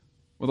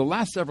Well, the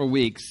last several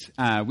weeks,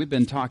 we've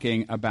been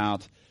talking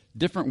about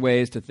different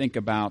ways to think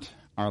about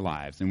our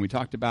lives. And we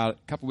talked about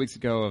a couple weeks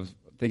ago of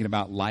thinking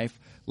about life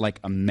like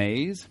a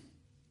maze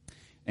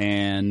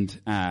and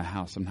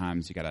how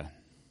sometimes you got to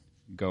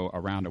go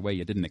around a way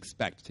you didn't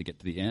expect to get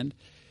to the end.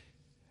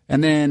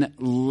 And then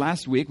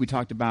last week, we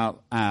talked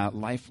about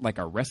life like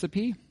a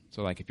recipe.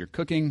 So like if you're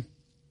cooking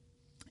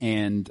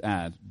and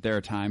there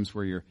are times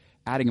where you're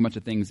adding a bunch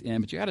of things in,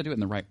 but you got to do it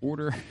in the right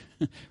order,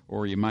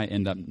 or you might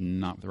end up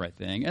not with the right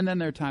thing. And then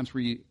there are times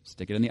where you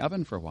stick it in the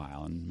oven for a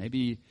while, and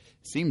maybe it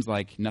seems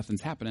like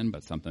nothing's happening,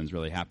 but something's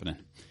really happening.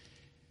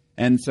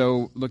 And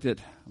so looked at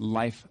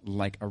life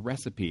like a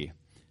recipe.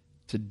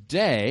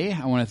 Today,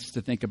 I want us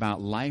to think about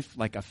life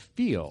like a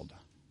field,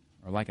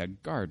 or like a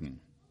garden.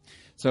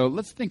 So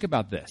let's think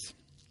about this.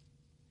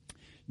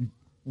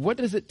 What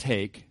does it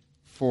take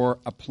for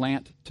a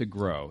plant to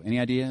grow? Any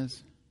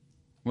ideas?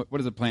 What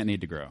does a plant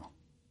need to grow?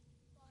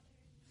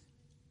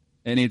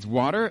 It needs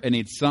water. It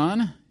needs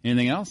sun.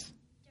 Anything else? Dirt.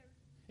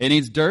 It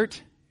needs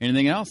dirt.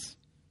 Anything else?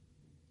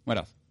 What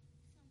else?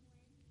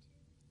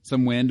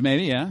 Some wind,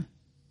 maybe, yeah.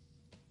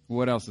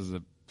 What else does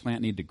a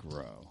plant need to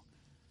grow?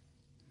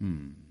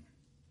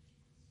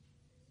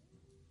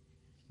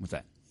 What's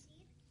that?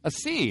 A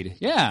seed,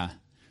 yeah.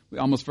 We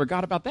almost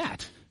forgot about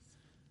that.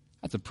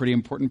 That's a pretty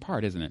important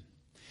part, isn't it?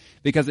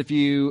 Because if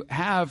you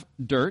have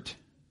dirt,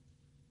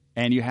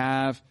 and you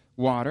have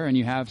water, and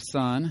you have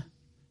sun, and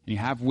you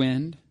have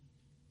wind,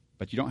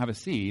 but you don't have a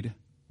seed,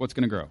 what's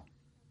going to grow?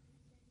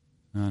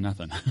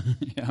 Nothing.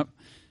 Yep.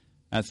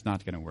 That's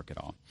not going to work at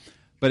all.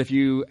 But if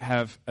you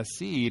have a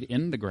seed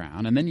in the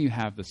ground, and then you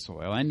have the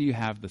soil, and you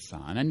have the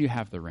sun, and you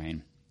have the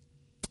rain,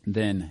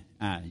 then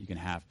you can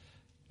have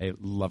a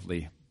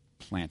lovely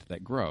plant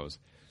that grows.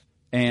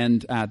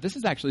 And this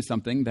is actually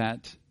something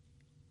that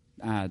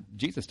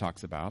Jesus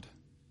talks about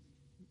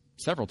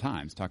several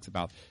times, talks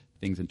about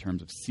things in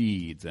terms of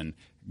seeds and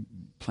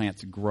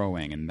plants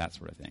growing and that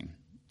sort of thing.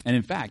 And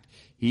in fact,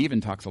 he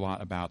even talks a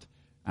lot about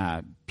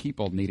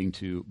people needing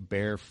to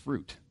bear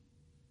fruit.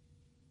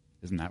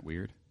 Isn't that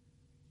weird?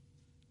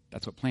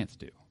 That's what plants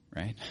do,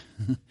 right?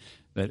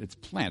 That it's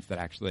plants that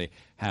actually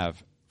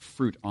have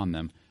fruit on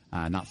them,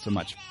 not so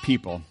much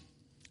people.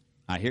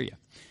 I hear you.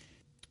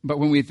 But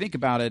when we think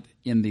about it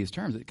in these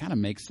terms, it kind of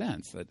makes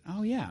sense that,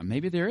 oh yeah,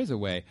 maybe there is a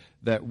way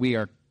that we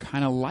are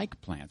kind of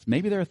like plants.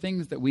 Maybe there are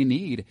things that we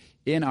need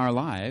in our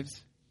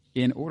lives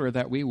in order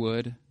that we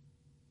would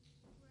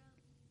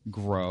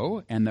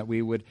grow and that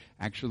we would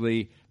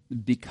actually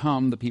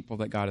become the people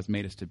that God has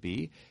made us to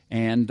be,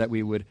 and that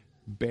we would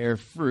bear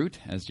fruit,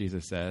 as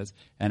Jesus says,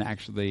 and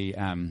actually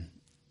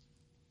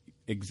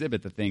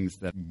exhibit the things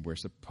that we're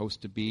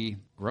supposed to be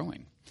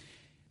growing.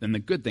 Then the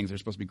good things are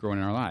supposed to be growing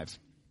in our lives.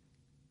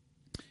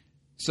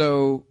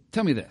 So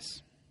tell me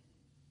this.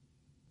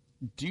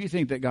 Do you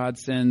think that God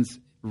sends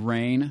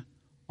rain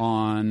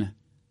on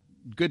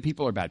good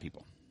people or bad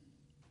people?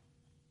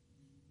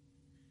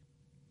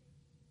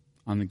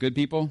 On the good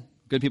people?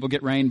 Good people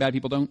get rain, bad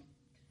people don't?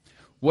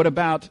 What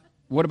about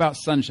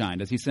sunshine?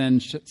 Does he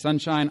send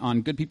sunshine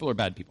on good people or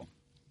bad people?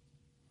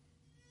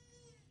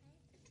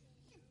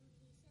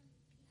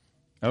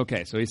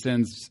 Okay, so he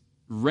sends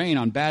rain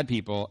on bad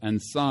people and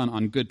sun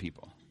on good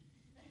people.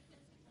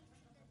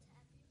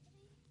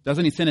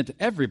 Doesn't he send it to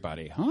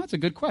everybody? Huh? That's a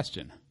good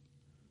question.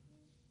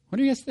 What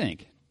do you guys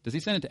think? Does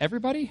he send it to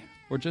everybody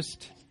or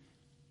just,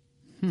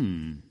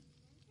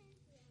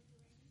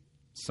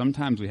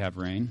 Sometimes we have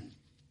rain.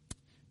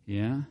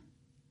 Yeah?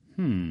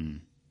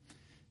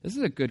 This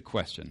is a good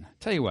question.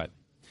 Tell you what,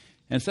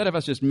 instead of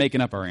us just making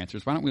up our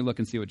answers, why don't we look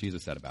and see what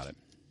Jesus said about it?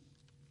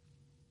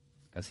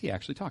 Because he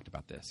actually talked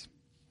about this.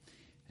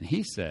 And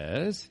he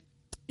says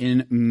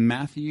in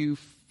Matthew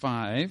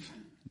 5,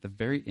 at the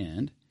very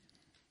end,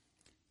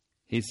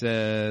 he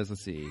says,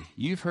 let's see,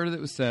 you've heard that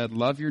it was said,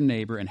 love your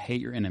neighbor and hate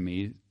your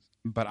enemy.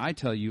 But I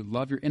tell you,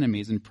 love your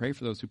enemies and pray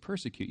for those who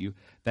persecute you,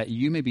 that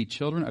you may be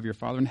children of your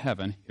Father in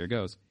heaven. Here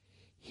goes.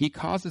 He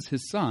causes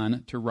his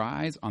sun to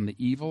rise on the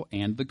evil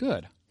and the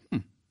good,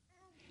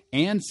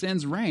 and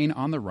sends rain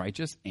on the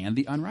righteous and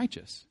the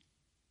unrighteous.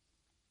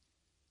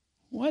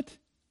 What?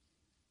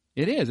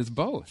 It is. It's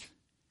both.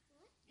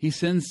 He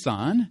sends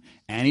sun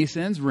and he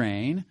sends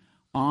rain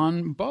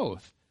on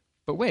both.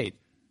 But wait.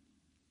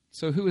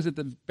 So who is it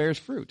that bears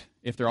fruit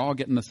if they're all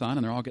getting the sun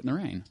and they're all getting the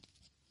rain?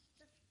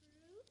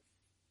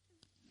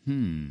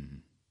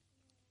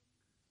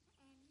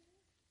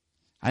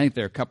 I think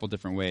there are a couple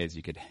different ways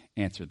you could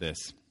answer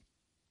this.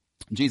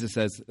 Jesus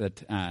says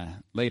that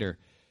later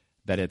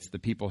that it's the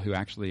people who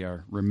actually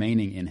are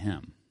remaining in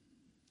him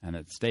and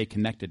that stay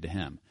connected to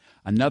him.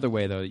 Another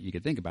way, though, that you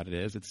could think about it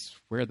is it's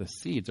where the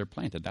seeds are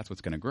planted. That's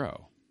what's going to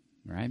grow,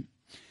 right?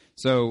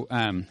 So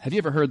have you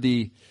ever heard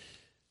the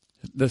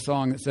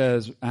song that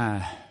says,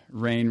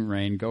 rain,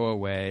 rain, go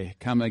away,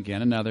 come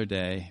again another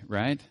day,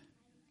 right?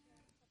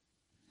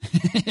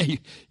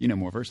 You know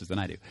more verses than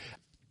I do.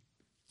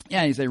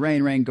 Yeah, you say,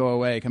 rain, rain, go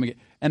away, come again.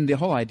 And the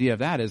whole idea of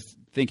that is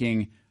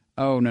thinking,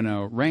 oh,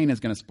 no, rain is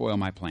going to spoil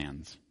my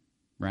plans,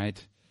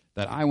 right?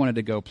 that I wanted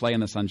to go play in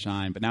the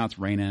sunshine, but now it's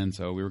raining,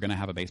 so we were going to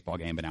have a baseball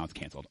game, but now it's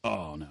canceled.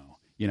 Oh,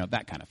 no.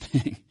 That kind of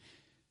thing.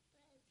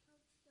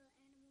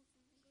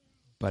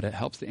 But it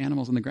helps the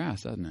animals in the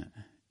grass, doesn't it?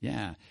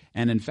 Yeah.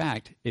 And in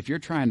fact, if you're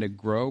trying to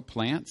grow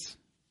plants,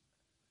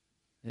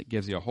 it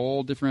gives you a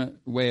whole different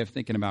way of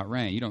thinking about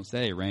rain. You don't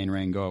say, rain,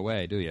 rain, go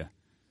away, do you?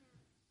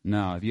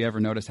 No. Have you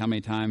ever noticed how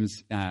many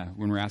times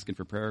when we're asking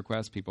for prayer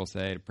requests, people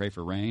say to pray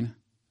for rain?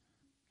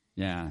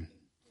 Yeah.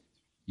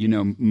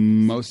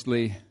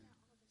 Mostly,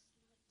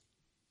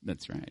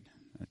 that's right.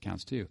 That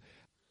counts too.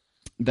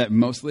 That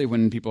mostly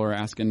when people are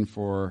asking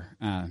for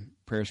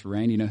prayers for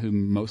rain, you know who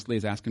mostly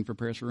is asking for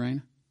prayers for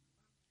rain?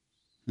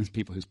 It's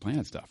people who's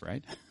planted stuff,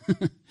 right?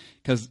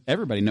 Because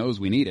everybody knows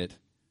we need it,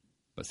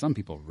 but some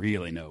people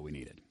really know we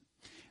need it.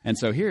 And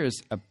so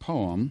here's a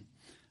poem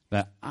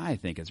that I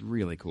think is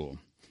really cool.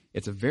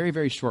 It's a very,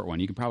 very short one.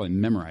 You can probably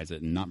memorize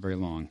it and not very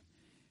long.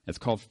 It's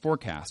called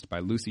Forecast by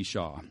Lucy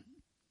Shaw.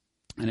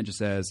 And it just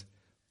says,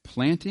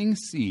 planting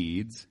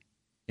seeds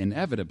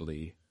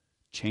inevitably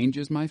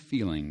changes my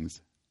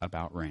feelings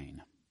about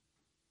rain.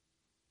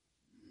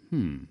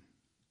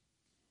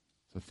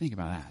 So think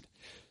about that.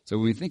 So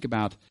when we think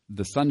about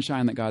the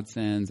sunshine that God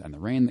sends and the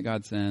rain that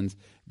God sends,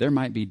 there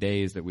might be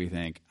days that we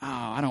think,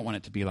 I don't want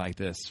it to be like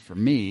this for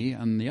me.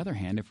 On the other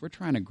hand, if we're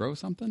trying to grow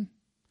something,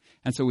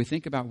 and so we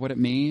think about what it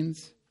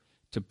means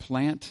to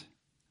plant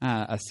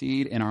a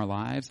seed in our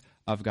lives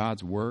of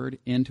God's word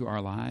into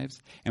our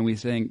lives, and we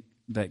think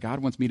that God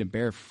wants me to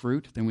bear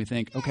fruit, then we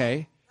think,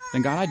 okay,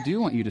 then God, I do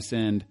want you to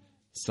send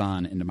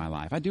sun into my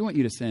life. I do want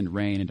you to send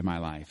rain into my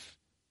life,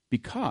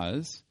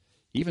 because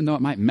even though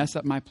it might mess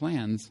up my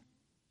plans,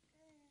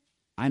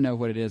 I know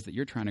what it is that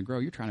you're trying to grow.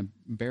 You're trying to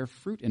bear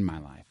fruit in my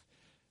life.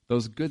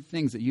 Those good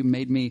things that you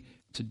made me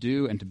to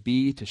do and to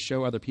be, to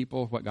show other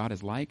people what God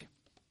is like.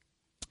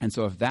 And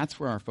so if that's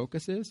where our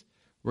focus is,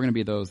 we're going to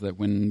be those that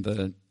when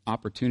the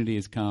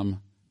opportunities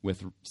come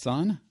with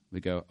sun, we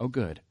go, oh,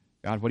 good.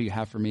 God, what do you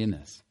have for me in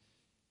this?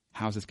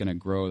 How is this going to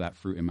grow that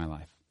fruit in my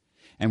life?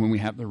 And when we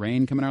have the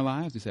rain come in our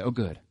lives, we say, oh,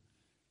 good.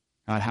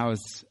 God, how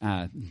is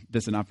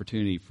this an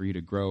opportunity for you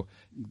to grow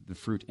the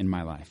fruit in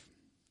my life?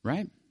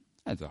 Right?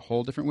 That's a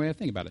whole different way of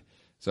thinking about it.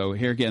 So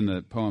here again,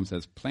 the poem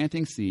says,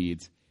 planting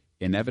seeds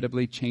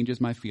inevitably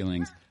changes my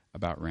feelings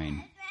about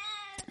rain.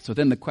 So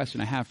then the question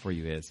I have for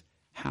you is,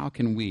 how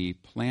can we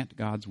plant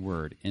God's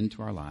word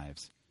into our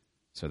lives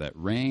so that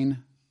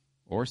rain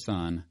or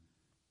sun,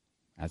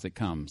 as it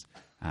comes,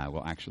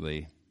 will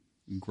actually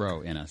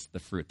grow in us the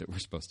fruit that we're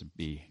supposed to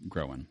be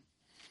growing?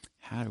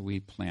 How do we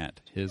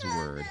plant his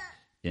word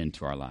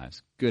into our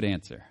lives? Good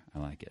answer. I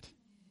like it.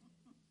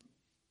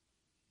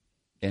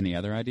 Any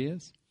other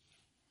ideas?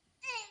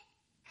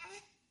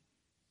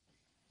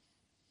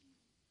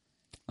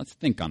 Let's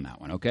think on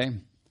that one, okay?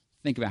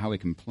 Think about how we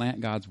can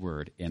plant God's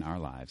word in our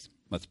lives.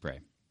 Let's pray.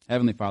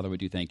 Heavenly Father, we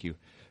do thank you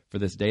for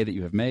this day that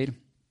you have made.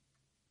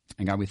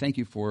 And God, we thank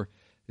you for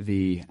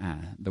the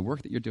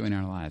work that you're doing in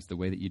our lives, the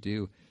way that you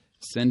do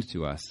send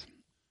to us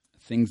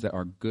things that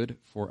are good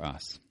for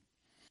us.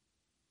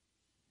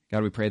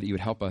 God, we pray that you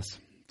would help us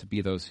to be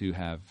those who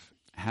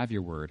have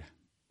your word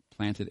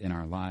planted in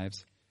our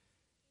lives.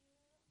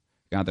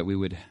 God, that we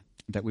would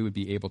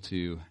be able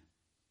to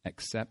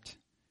accept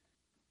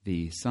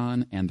the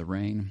sun and the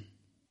rain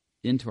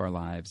into our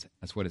lives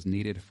as what is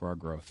needed for our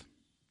growth.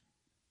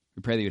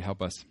 We pray that you'd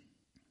help us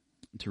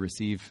to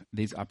receive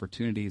these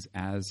opportunities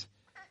as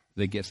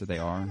the gifts that they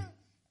are.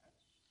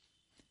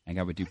 And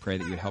God, we do pray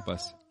that you would help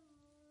us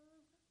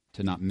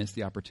to not miss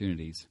the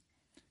opportunities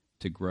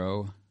to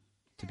grow,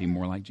 to be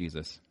more like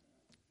Jesus,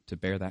 to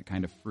bear that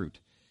kind of fruit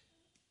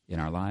in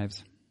our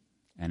lives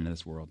and in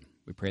this world.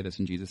 We pray this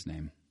in Jesus'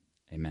 name.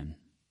 Amen.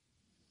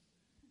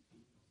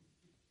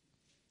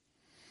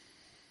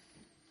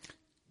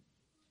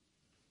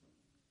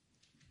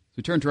 So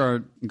we turn to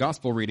our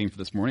gospel reading for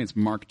this morning. It's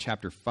Mark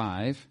chapter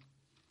 5,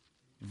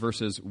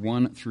 verses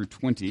 1 through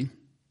 20.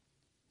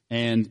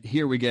 And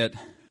here we get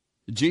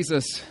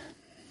Jesus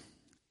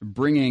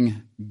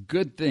bringing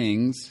good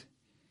things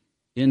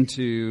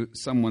into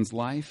someone's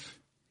life,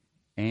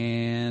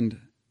 and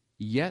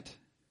yet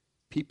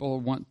people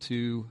want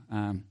to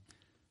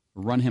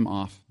run him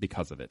off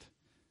because of it.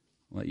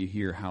 I'll let you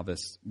hear how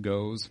this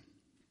goes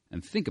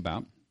and think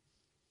about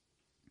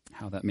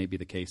how that may be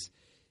the case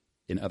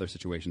in other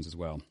situations as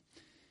well.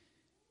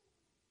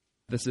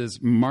 This is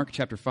Mark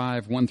chapter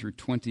 5, 1 through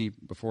 20.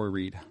 Before we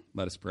read,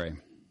 let us pray.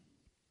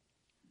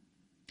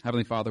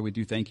 Heavenly Father, we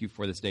do thank you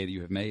for this day that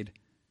you have made.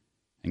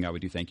 And God, we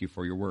do thank you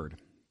for your word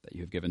that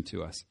you have given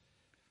to us.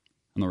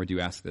 And Lord, we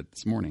do ask that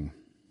this morning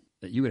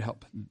that you would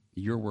help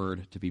your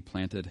word to be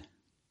planted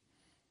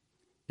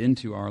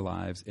into our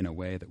lives in a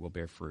way that will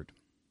bear fruit.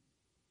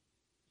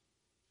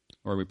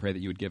 Lord, we pray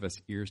that you would give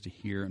us ears to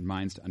hear and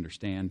minds to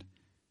understand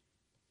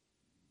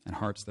and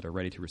hearts that are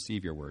ready to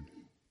receive your word.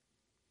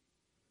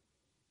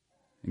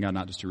 And God,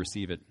 not just to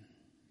receive it,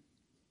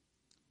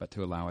 but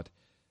to allow it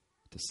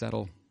to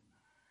settle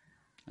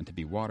and to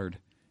be watered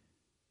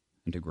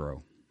and to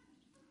grow.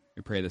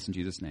 We pray this in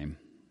Jesus' name.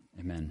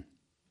 Amen.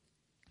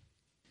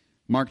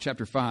 Mark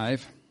chapter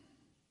 5,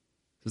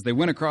 says they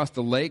went across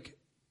the lake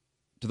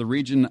to the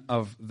region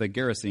of the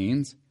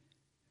Gerasenes.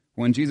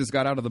 When Jesus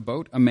got out of the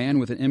boat, a man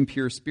with an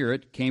impure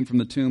spirit came from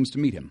the tombs to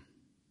meet him.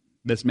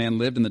 This man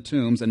lived in the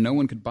tombs, and no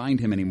one could bind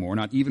him anymore,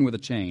 not even with a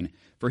chain,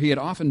 for he had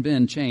often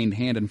been chained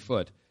hand and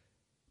foot.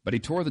 But he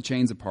tore the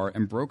chains apart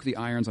and broke the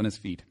irons on his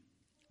feet.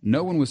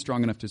 No one was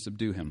strong enough to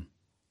subdue him.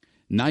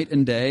 Night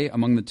and day,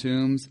 among the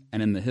tombs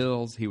and in the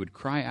hills, he would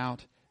cry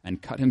out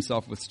and cut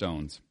himself with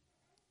stones.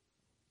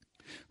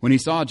 When he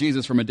saw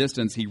Jesus from a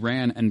distance, he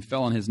ran and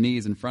fell on his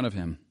knees in front of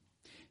him.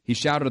 He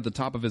shouted at the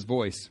top of his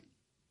voice,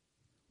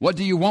 "What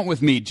do you want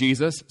with me,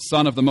 Jesus,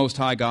 Son of the Most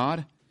High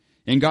God?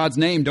 In God's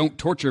name, don't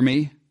torture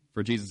me."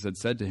 For Jesus had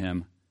said to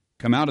him,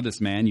 "Come out of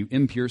this man, you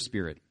impure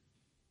spirit."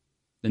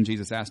 Then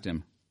Jesus asked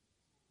him,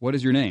 "What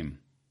is your name?"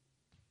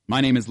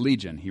 "My name is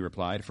Legion," he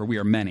replied, "for we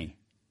are many."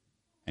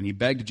 And he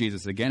begged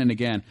Jesus again and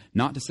again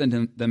not to send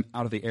them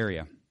out of the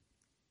area.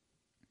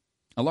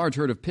 A large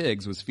herd of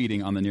pigs was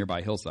feeding on the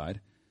nearby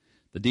hillside.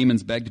 The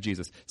demons begged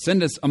Jesus,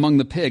 "Send us among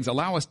the pigs,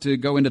 allow us to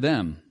go into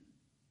them."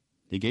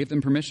 He gave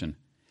them permission,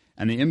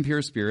 and the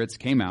impure spirits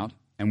came out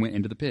and went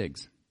into the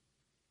pigs.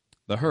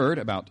 The herd,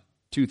 about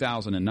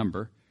 2,000 in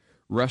number,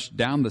 rushed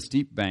down the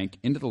steep bank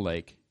into the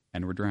lake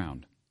and were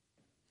drowned.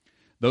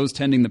 Those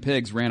tending the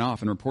pigs ran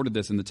off and reported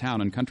this in the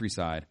town and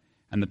countryside,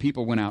 and the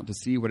people went out to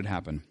see what had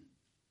happened.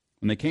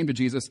 When they came to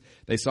Jesus,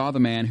 they saw the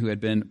man who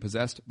had been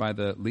possessed by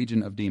the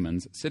legion of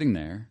demons sitting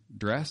there,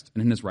 dressed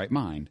and in his right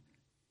mind,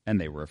 and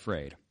they were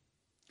afraid.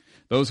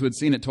 Those who had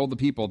seen it told the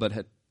people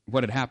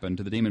what had happened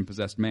to the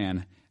demon-possessed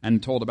man,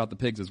 and told about the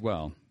pigs as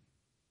well.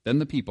 Then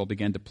the people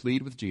began to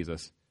plead with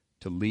Jesus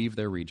to leave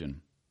their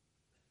region.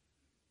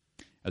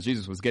 As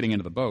Jesus was getting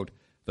into the boat,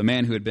 the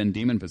man who had been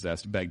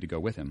demon-possessed begged to go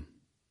with him.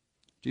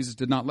 Jesus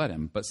did not let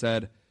him, but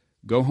said,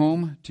 "Go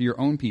home to your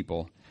own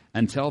people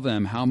and tell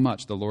them how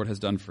much the Lord has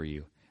done for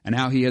you, and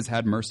how he has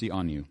had mercy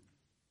on you."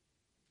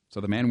 So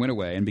the man went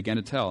away and began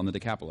to tell in the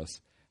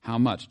Decapolis how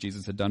much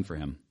Jesus had done for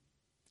him,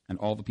 and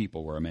all the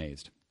people were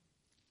amazed.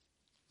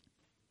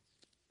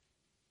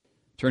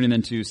 Turning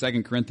then to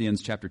 2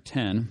 Corinthians chapter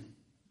 10,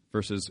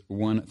 verses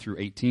 1 through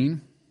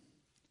 18.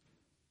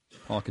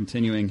 Paul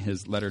continuing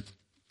his letter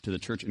to the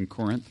church in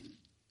Corinth.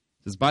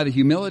 Says, "By the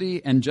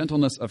humility and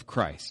gentleness of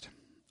Christ,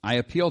 I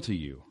appeal to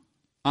you,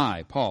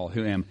 I, Paul,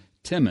 who am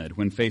timid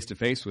when face to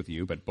face with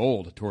you, but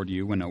bold toward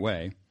you when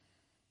away.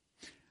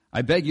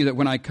 I beg you that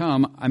when I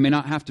come, I may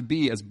not have to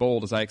be as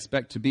bold as I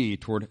expect to be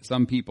toward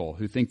some people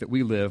who think that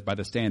we live by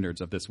the standards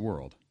of this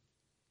world.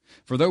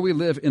 For though we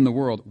live in the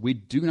world, we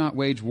do not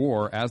wage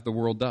war as the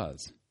world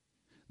does.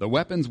 The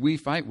weapons we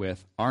fight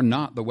with are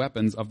not the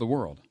weapons of the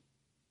world.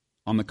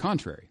 On the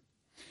contrary,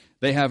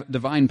 they have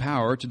divine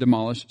power to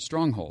demolish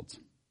strongholds.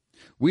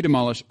 We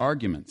demolish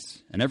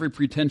arguments and every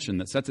pretension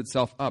that sets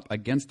itself up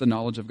against the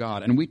knowledge of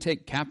God, and we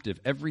take captive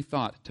every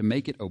thought to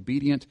make it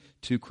obedient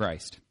to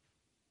Christ.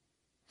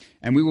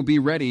 And we will be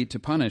ready to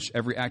punish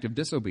every act of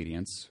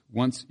disobedience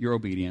once your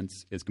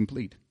obedience is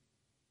complete.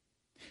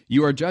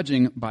 You are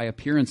judging by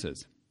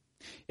appearances.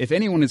 If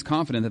anyone is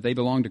confident that they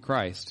belong to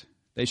Christ,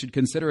 they should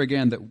consider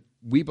again that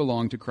we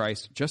belong to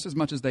Christ just as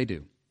much as they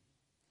do.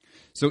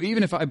 So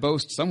even if I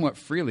boast somewhat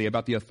freely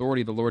about the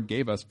authority the Lord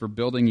gave us for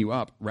building you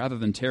up rather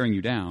than tearing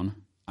you down,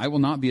 I will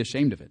not be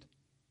ashamed of it.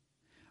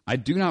 I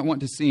do not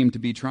want to seem to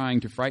be trying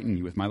to frighten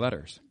you with my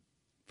letters.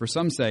 For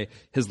some say,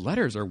 his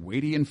letters are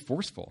weighty and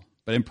forceful,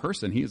 but in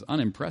person he is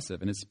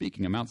unimpressive and his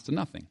speaking amounts to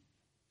nothing.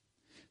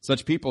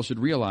 Such people should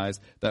realize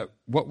that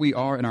what we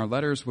are in our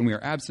letters when we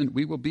are absent,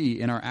 we will be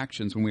in our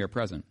actions when we are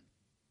present.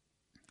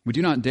 We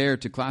do not dare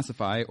to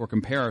classify or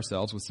compare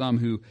ourselves with some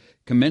who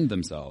commend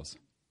themselves.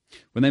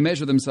 When they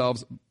measure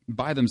themselves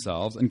by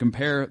themselves and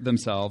compare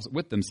themselves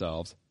with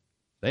themselves,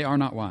 they are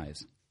not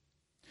wise.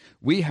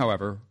 We,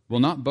 however, will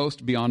not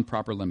boast beyond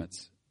proper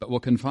limits, but will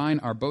confine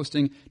our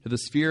boasting to the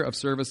sphere of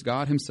service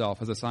God himself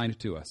has assigned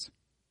to us,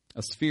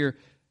 a sphere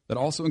that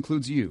also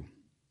includes you.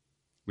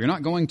 We are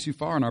not going too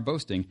far in our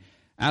boasting,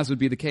 as would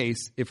be the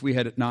case if we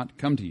had not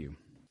come to you.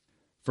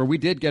 For we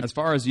did get as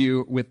far as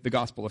you with the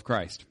gospel of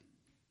Christ.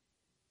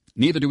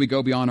 Neither do we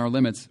go beyond our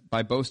limits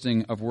by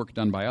boasting of work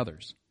done by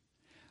others.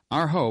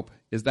 Our hope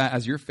is that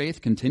as your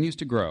faith continues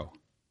to grow,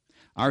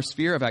 our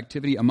sphere of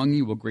activity among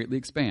you will greatly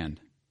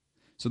expand,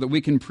 so that we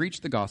can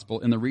preach the gospel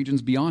in the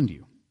regions beyond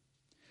you.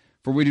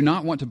 For we do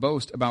not want to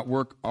boast about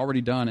work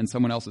already done in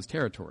someone else's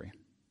territory,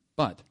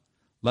 but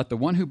let the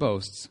one who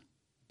boasts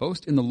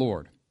boast in the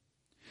Lord.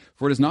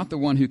 For it is not the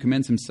one who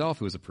commends himself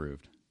who is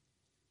approved,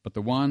 but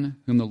the one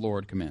whom the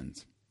Lord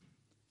commends.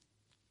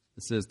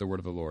 This is the word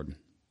of the Lord.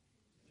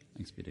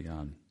 Thanks be to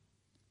God.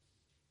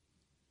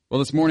 Well,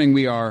 this morning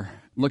we are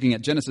looking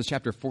at Genesis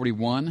chapter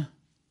 41,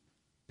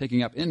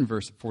 picking up in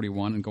verse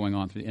 41 and going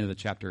on to the end of the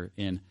chapter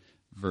in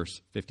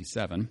verse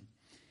 57.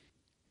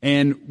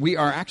 And we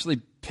are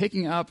actually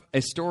picking up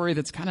a story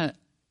that's kind of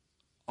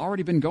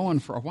already been going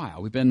for a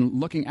while. We've been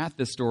looking at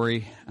this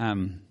story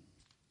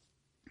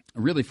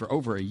really for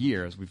over a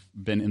year as we've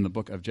been in the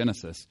book of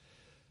Genesis.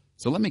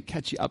 So let me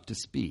catch you up to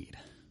speed.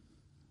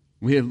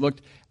 We have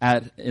looked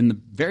at, in the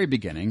very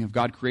beginning, of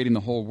God creating the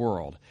whole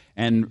world.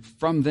 And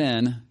from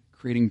then,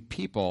 creating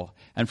people.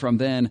 And from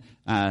then,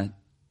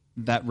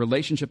 that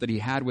relationship that he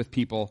had with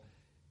people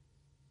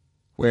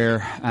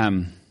where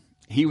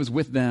he was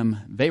with them,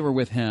 they were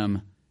with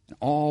him, and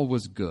all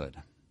was good.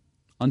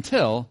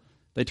 Until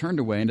they turned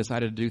away and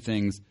decided to do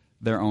things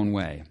their own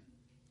way.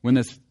 When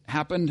this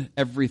happened,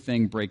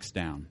 everything breaks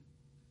down.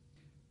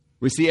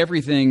 We see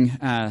everything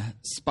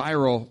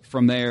spiral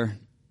from there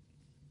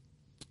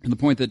to the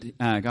point that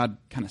God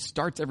kind of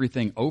starts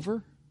everything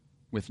over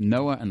with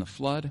Noah and the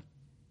flood.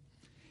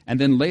 And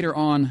then later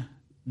on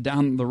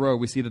down the road,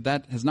 we see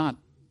that has not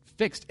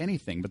fixed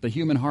anything, but the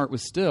human heart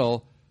was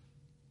still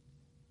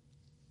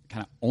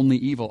kind of only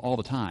evil all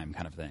the time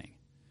kind of thing.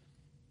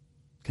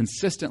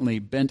 Consistently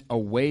bent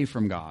away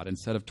from God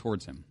instead of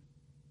towards him.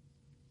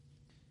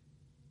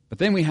 But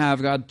then we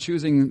have God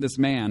choosing this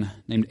man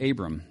named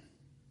Abram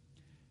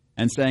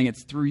and saying,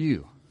 it's through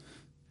you.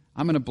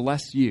 I'm going to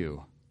bless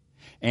you.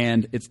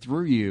 And it's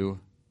through you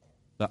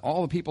that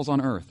all the peoples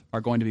on earth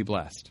are going to be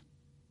blessed.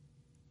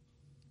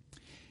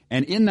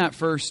 And in that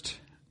first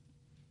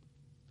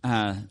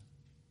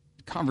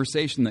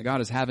conversation that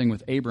God is having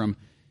with Abram,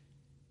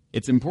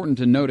 it's important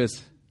to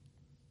notice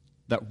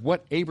that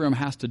what Abram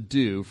has to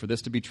do for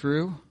this to be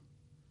true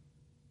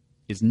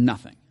is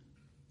nothing.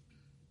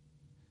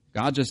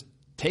 God just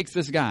takes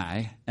this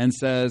guy and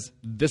says,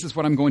 this is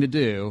what I'm going to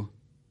do,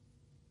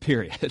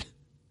 period.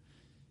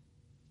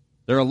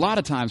 There are a lot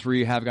of times where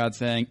you have God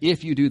saying,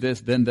 if you do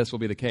this, then this will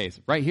be the case.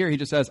 Right here, he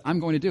just says, I'm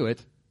going to do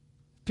it,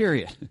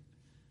 period.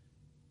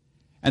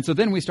 And so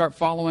then we start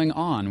following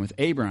on with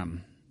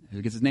Abram,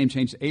 who gets his name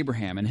changed to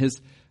Abraham, and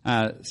his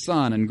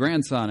son and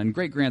grandson and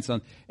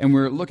great-grandson. And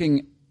we're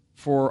looking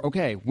for,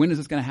 okay, when is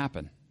this going to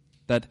happen?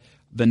 That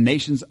the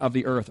nations of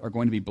the earth are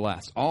going to be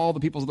blessed. All the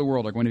peoples of the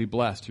world are going to be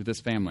blessed through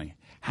this family.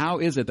 How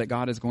is it that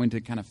God is going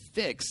to kind of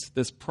fix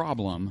this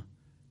problem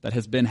that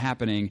has been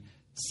happening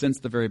since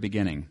the very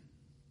beginning?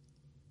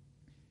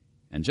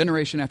 And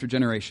generation after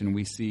generation,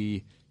 we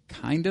see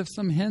kind of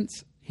some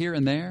hints here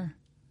and there,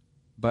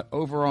 but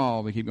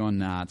overall, we keep going,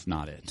 nah, it's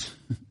not it.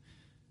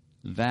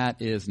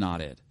 That is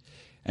not it.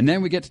 And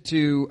then we get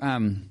to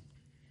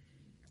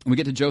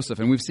Joseph,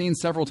 and we've seen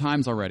several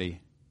times already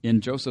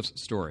in Joseph's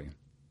story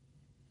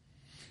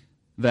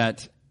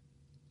that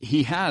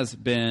he has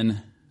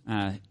been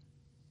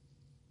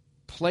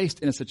placed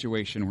in a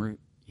situation where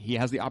he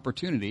has the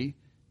opportunity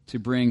to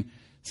bring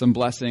some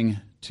blessing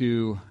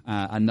to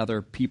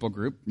another people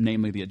group,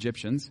 namely the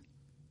Egyptians.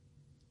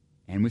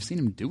 And we've seen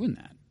him doing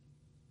that.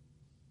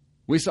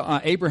 We saw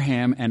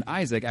Abraham and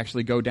Isaac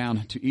actually go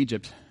down to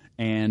Egypt,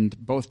 and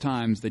both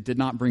times they did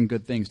not bring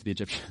good things to the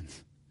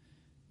Egyptians.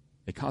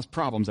 They caused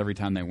problems every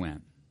time they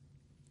went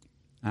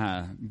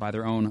by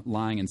their own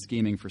lying and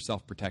scheming for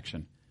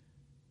self-protection.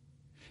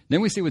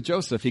 Then we see with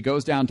Joseph, he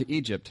goes down to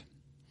Egypt,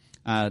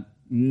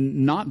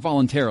 not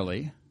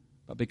voluntarily,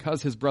 but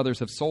because his brothers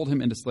have sold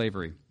him into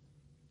slavery.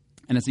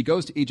 And as he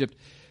goes to Egypt,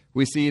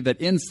 we see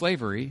that in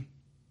slavery,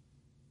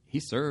 he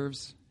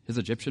serves his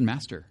Egyptian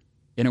master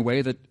in a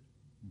way that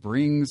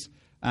brings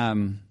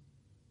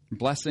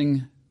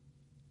blessing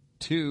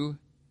to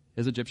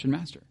his Egyptian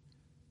master.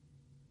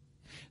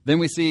 Then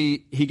we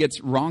see he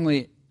gets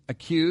wrongly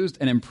accused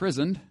and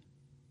imprisoned,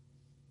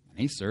 and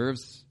he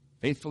serves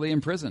faithfully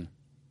in prison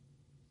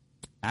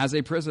as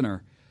a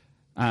prisoner,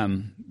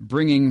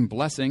 bringing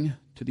blessing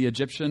to the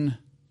Egyptian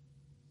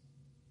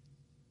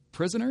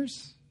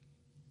prisoners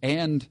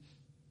and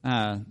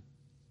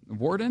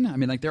warden. I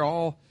mean, like, they're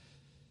all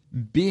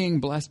being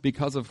blessed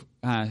because of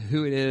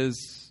who it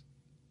is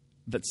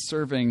that's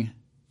serving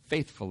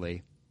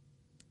faithfully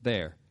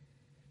there.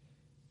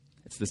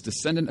 It's this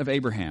descendant of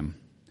Abraham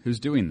who's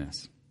doing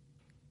this.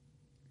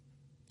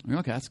 I mean,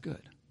 okay, that's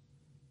good.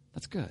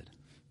 That's good.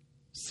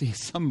 See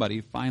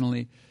somebody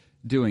finally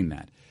doing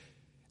that.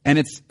 And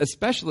it's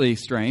especially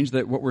strange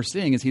that what we're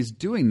seeing is he's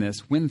doing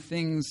this when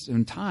things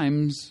and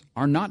times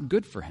are not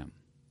good for him.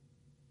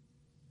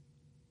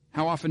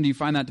 How often do you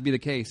find that to be the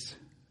case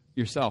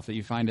yourself, that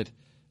you find it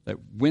that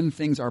when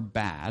things are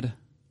bad,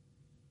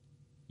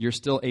 you're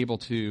still able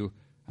to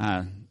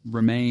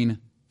remain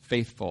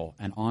faithful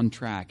and on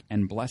track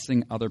and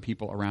blessing other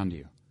people around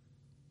you?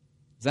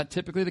 Is that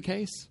typically the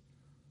case?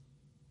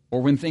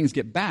 Or when things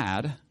get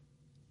bad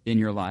in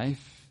your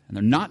life and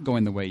they're not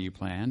going the way you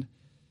planned,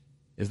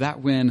 is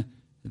that when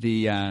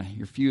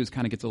your fuse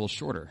kind of gets a little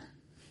shorter?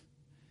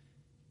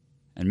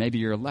 And maybe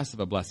you're less of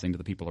a blessing to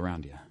the people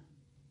around you.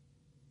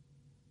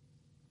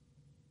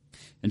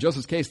 In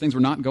Joseph's case, things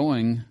were not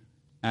going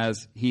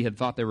as he had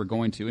thought they were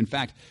going to. In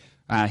fact,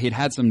 he'd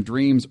had some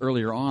dreams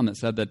earlier on that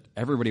said that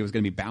everybody was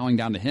going to be bowing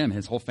down to him.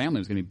 His whole family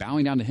was going to be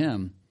bowing down to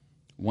him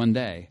one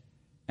day.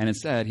 And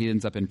instead, he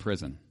ends up in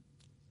prison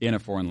in a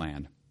foreign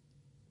land.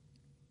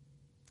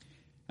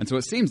 And so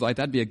it seems like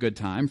that'd be a good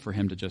time for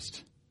him to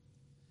just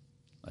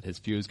let his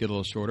fuse get a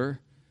little shorter,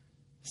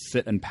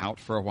 sit and pout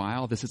for a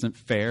while. This isn't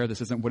fair.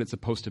 This isn't what it's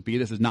supposed to be.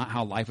 This is not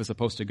how life is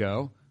supposed to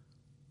go.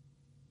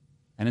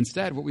 And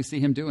instead, what we see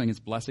him doing is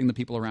blessing the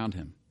people around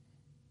him.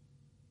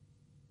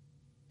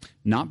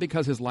 Not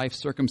because his life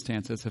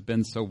circumstances have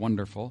been so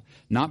wonderful,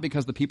 not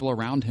because the people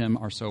around him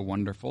are so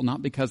wonderful,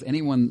 not because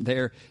anyone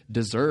there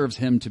deserves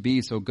him to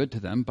be so good to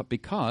them, but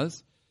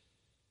because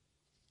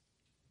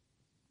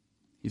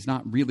he's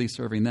not really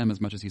serving them as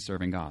much as he's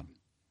serving God.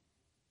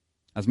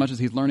 As much as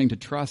he's learning to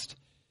trust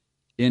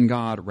in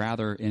God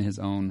rather in his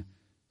own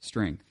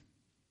strength.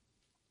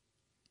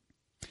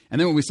 And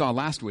then what we saw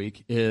last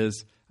week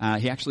is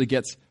he actually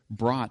gets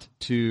brought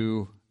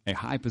to a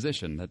high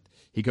position, that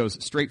he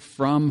goes straight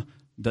from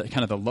the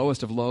kind of the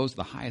lowest of lows,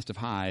 the highest of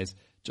highs,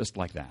 just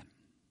like that.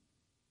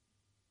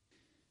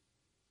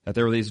 That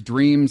there were these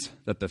dreams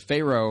that the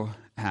Pharaoh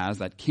has,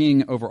 that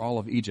king over all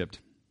of Egypt,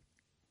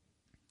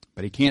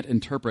 but he can't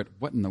interpret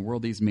what in the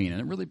world these mean, and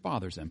it really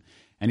bothers him.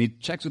 And he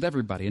checks with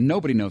everybody, and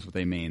nobody knows what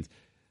they mean.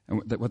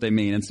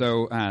 And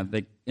so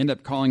they end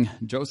up calling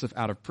Joseph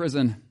out of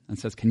prison and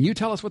says, "Can you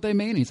tell us what they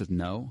mean?" And he says,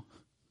 "No."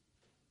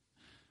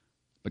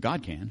 But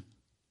God can.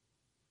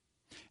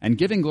 And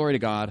giving glory to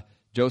God,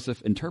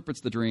 Joseph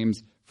interprets the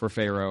dreams for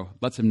Pharaoh,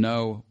 lets him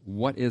know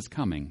what is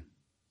coming.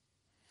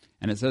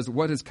 And it says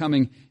what is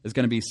coming is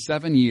going to be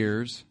 7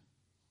 years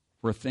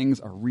where things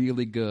are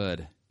really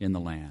good in the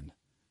land.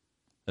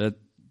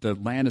 The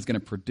land is going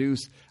to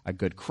produce a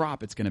good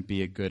crop. It's going to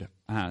be a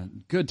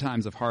good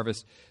times of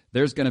harvest.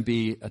 There's going to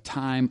be a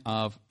time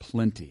of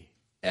plenty.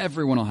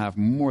 Everyone will have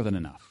more than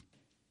enough.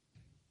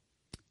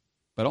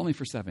 But only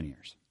for 7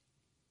 years.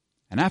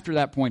 And after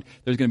that point,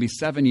 there's going to be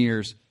 7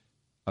 years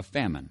of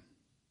famine,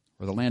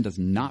 where the land does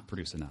not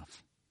produce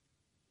enough.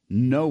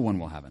 No one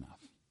will have enough.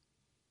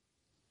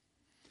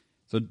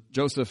 So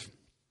Joseph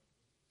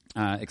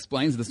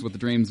explains this is what the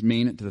dreams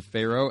mean to the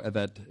Pharaoh,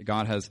 that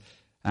God has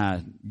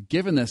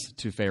given this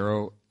to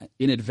Pharaoh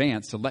in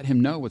advance to let him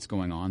know what's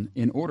going on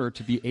in order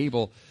to be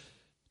able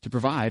to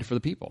provide for the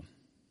people.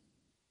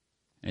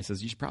 And he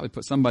says, you should probably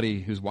put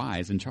somebody who's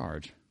wise in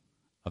charge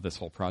of this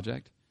whole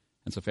project.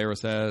 And so Pharaoh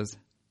says,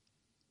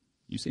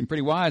 "You seem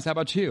pretty wise. How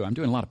about you?" I'm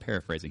doing a lot of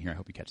paraphrasing here. I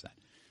hope you catch that.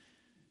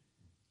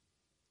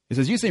 He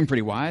says, "You seem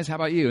pretty wise. How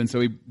about you?" And so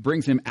he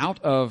brings him out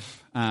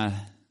of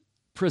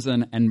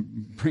prison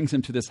and brings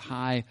him to this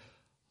high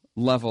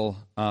level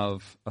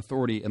of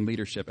authority and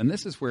leadership. And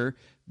this is where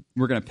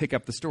we're going to pick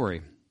up the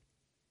story.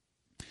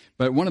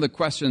 But one of the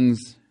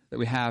questions that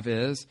we have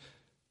is,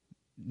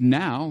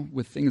 now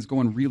with things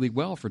going really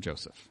well for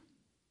Joseph,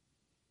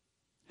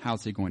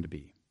 how's he going to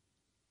be?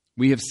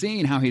 We have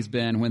seen how he's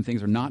been when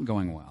things are not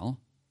going well,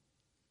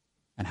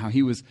 and how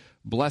he was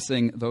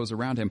blessing those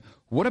around him.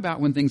 What about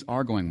when things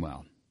are going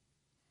well?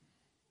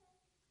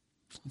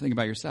 Think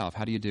about yourself.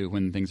 How do you do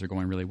when things are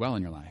going really well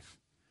in your life?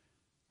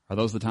 Are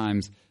those the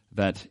times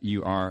that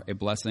you are a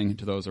blessing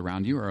to those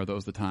around you, or are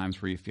those the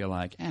times where you feel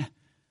like, I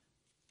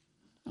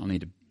don't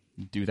need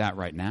to do that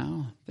right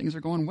now. Things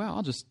are going well.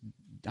 I'll just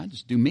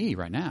do me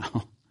right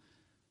now.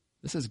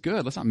 This is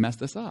good. Let's not mess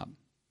this up.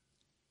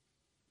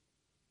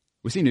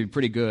 We seem to be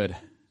pretty good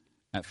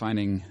at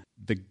finding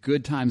the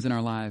good times in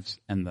our lives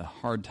and the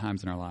hard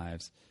times in our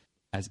lives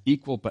as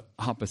equal but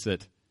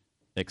opposite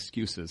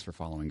excuses for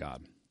following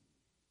God.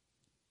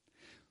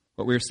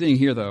 What we're seeing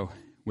here, though,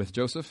 with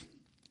Joseph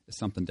is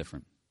something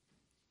different.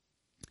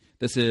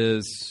 This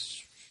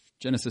is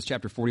Genesis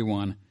chapter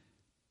 41,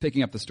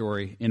 picking up the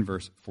story in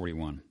verse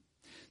 41.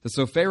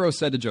 So Pharaoh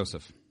said to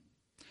Joseph,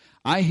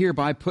 "I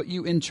hereby put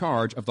you in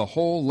charge of the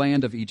whole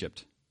land of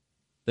Egypt."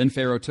 Then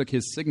Pharaoh took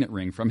his signet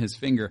ring from his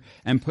finger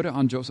and put it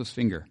on Joseph's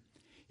finger.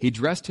 He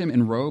dressed him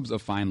in robes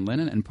of fine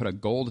linen and put a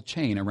gold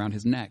chain around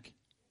his neck.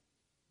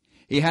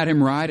 He had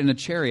him ride in a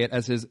chariot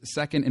as his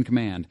second in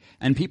command,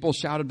 and people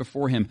shouted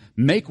before him,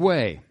 "Make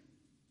way!"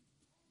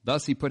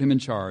 Thus he put him in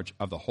charge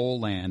of the whole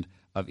land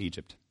of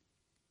Egypt.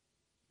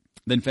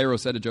 Then Pharaoh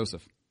said to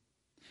Joseph,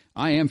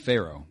 "I am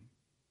Pharaoh,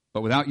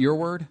 but without your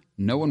word,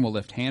 no one will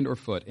lift hand or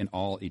foot in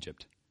all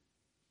Egypt."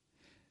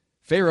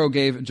 Pharaoh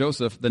gave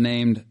Joseph the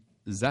name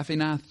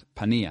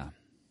Zaphenath-Paneah.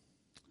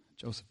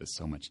 Joseph is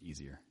so much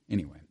easier.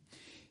 Anyway,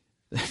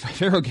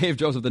 Pharaoh gave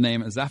Joseph the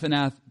name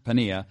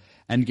Zaphenath-Paneah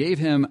and gave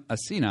him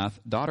Asenath,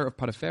 daughter of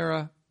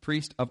Potiphera,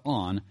 priest of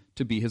On,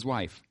 to be his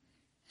wife.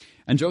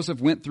 And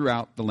Joseph went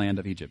throughout the land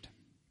of Egypt.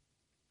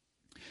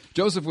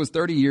 Joseph was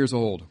 30 years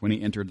old when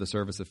he entered the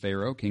service of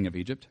Pharaoh, king of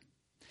Egypt.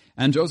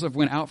 And Joseph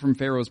went out from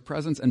Pharaoh's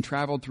presence and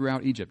traveled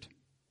throughout Egypt.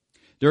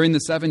 During the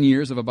 7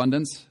 years of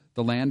abundance,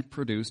 the land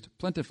produced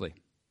plentifully.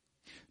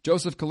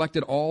 Joseph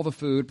collected all the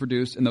food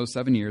produced in those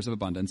 7 years of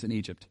abundance in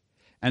Egypt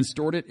and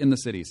stored it in the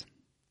cities.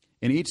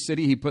 In each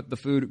city he put the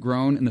food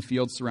grown in the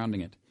fields surrounding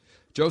it.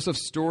 Joseph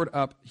stored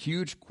up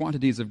huge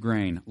quantities of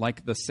grain,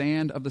 like the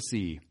sand of the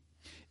sea.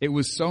 It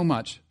was so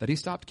much that he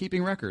stopped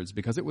keeping records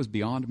because it was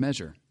beyond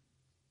measure.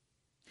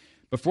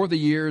 Before the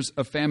years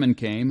of famine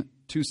came,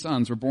 2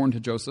 sons were born to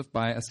Joseph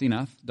by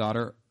Asenath,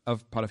 daughter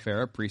of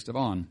Potiphera, priest of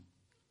On.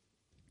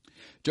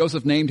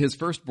 Joseph named his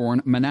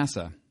firstborn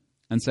Manasseh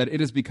and said,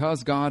 "It is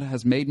because God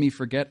has made me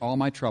forget all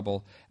my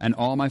trouble and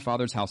all my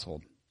father's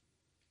household."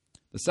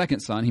 The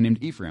second son he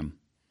named Ephraim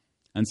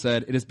and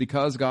said, "It is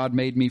because God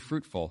made me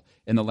fruitful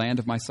in the land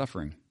of my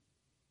suffering."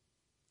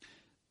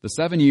 The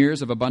 7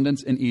 years of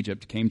abundance in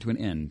Egypt came to an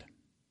end,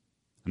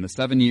 And the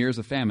 7 years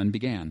of famine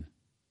began,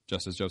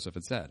 just as Joseph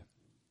had said.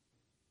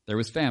 There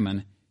was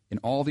famine in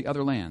all the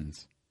other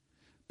lands,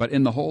 but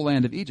in the whole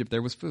land of Egypt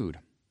there was food.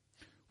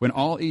 When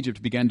all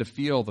Egypt began to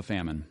feel the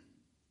famine,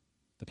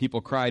 the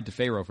people cried to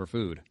Pharaoh for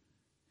food.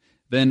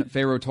 Then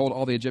Pharaoh told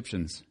all the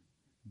Egyptians,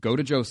 "Go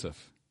to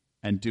Joseph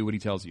and do what he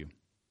tells you."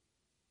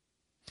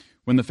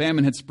 When the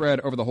famine had spread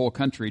over the whole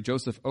country,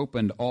 Joseph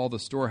opened all the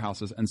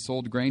storehouses and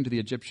sold grain to the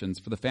Egyptians,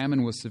 for the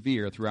famine was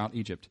severe throughout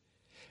Egypt.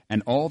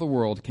 And all the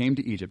world came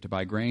to Egypt to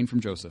buy grain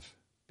from Joseph,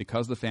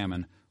 because the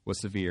famine was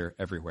severe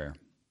everywhere.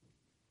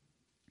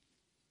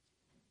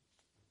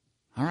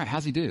 All right,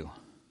 how's he do?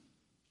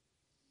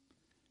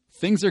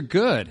 Things are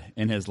good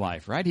in his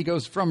life, right? He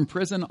goes from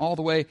prison all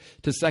the way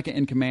to second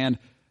in command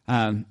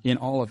in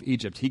all of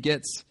Egypt. He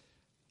gets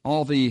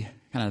all the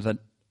kind of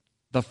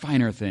the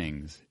finer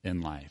things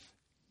in life.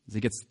 He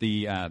gets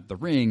the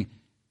ring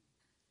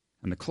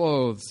and the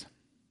clothes.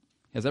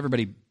 He has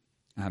everybody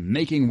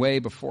making way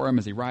before him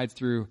as he rides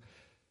through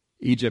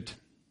Egypt.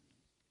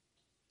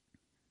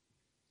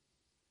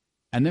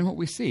 And then what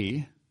we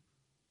see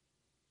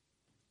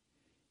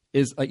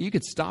is you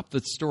could stop the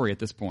story at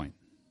this point.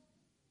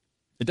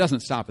 It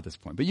doesn't stop at this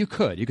point, but you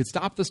could. You could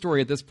stop the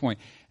story at this point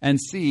and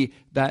see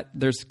that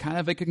there's kind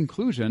of a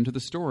conclusion to the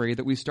story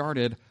that we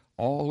started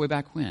all the way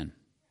back when.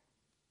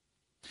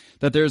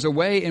 That there's a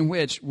way in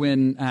which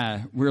when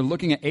we're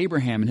looking at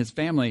Abraham and his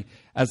family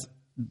as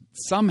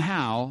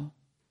somehow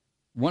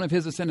one of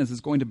his descendants is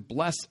going to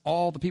bless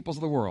all the peoples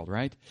of the world,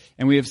 right?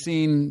 And we have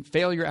seen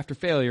failure after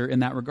failure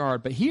in that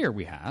regard. But here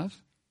we have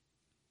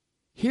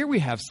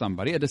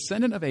somebody, a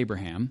descendant of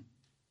Abraham,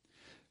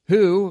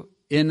 who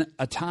in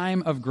a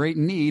time of great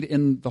need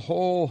in the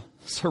whole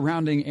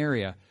surrounding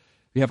area,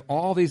 we have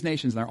all these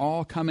nations, and they're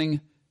all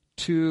coming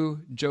to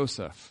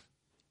Joseph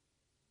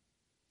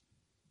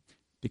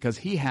because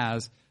he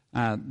has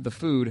the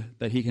food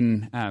that he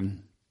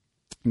can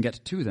get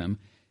to them,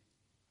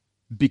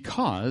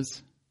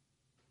 because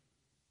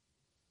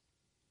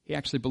he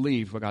actually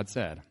believed what God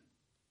said.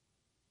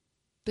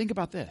 Think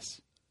about this.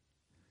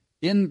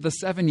 In the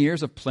 7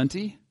 years of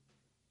plenty,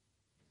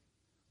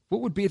 what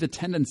would be the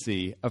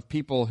tendency of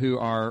people who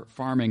are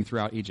farming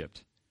throughout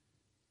Egypt?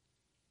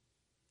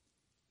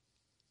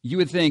 You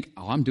would think,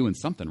 "Oh, I'm doing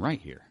something right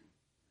here.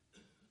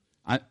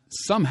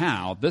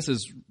 Somehow this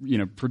is,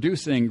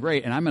 producing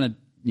great, and I'm going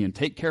to,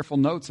 take careful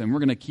notes, and we're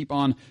going to keep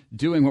on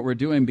doing what we're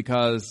doing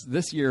because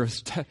this year,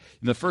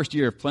 the first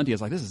year of plenty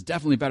is like, this is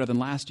definitely better than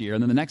last year,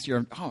 and then the next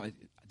year, I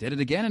did it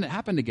again, and it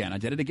happened again. I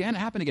did it again, it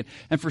happened again,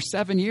 and for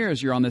 7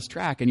 years you're on this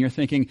track, and you're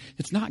thinking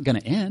it's not going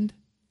to end,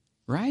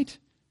 right?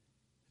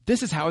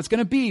 This is how it's going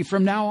to be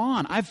from now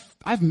on.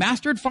 I've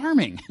mastered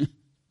farming. Does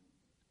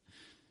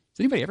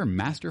anybody ever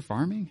master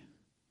farming?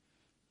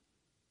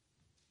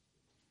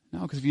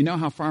 No, because if you know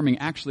how farming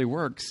actually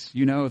works,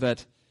 you know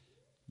that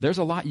there's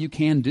a lot you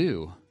can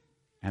do,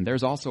 and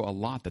there's also a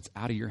lot that's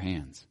out of your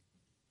hands.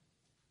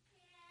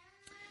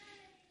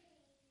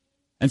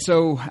 And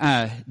so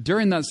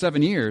during those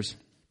 7 years,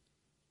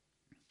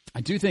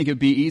 I do think it would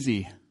be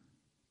easy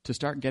to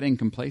start getting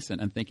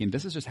complacent and thinking,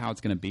 this is just how it's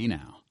going to be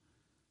now.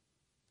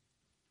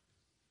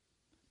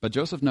 But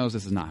Joseph knows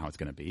this is not how it's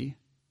going to be.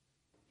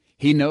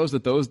 He knows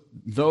that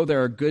though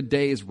there are good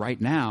days right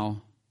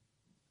now,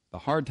 the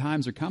hard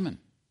times are coming.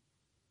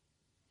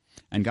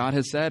 And God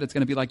has said it's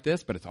going to be like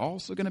this, but it's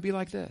also going to be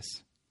like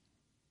this.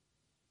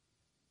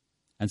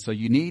 And so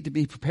you need to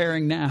be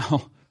preparing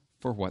now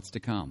for what's to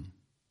come.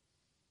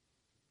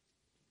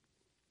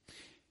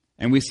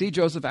 And we see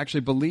Joseph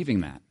actually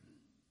believing that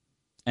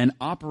and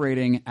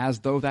operating as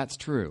though that's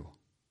true.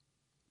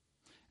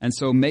 And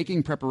so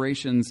making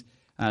preparations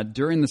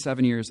during the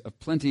 7 years of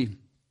plenty,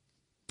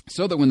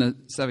 so that when the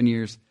 7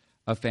 years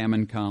of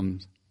famine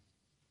comes,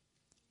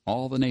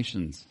 all the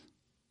nations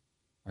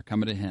are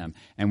coming to him.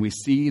 And we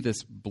see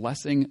this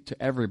blessing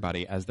to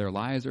everybody as their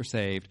lives are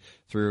saved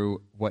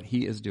through what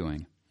he is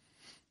doing.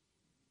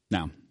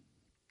 Now,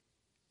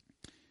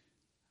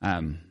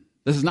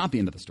 this is not the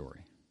end of the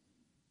story.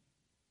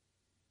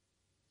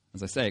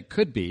 As I say, it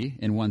could be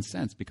in one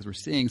sense, because we're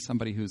seeing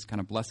somebody who's kind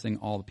of blessing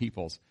all the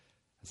peoples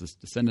as this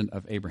descendant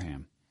of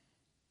Abraham.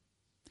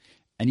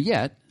 And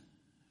yet,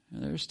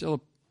 there's still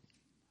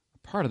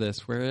a part of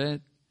this where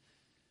it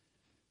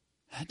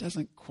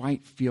doesn't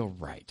quite feel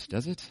right,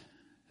 does it?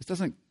 This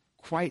doesn't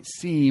quite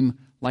seem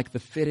like the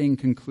fitting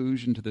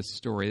conclusion to this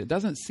story. It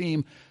doesn't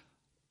seem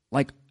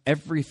like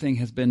everything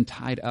has been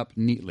tied up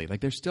neatly.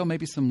 Like there's still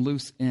maybe some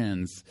loose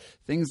ends.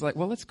 Things like,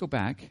 well, let's go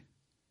back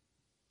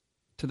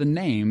to the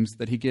names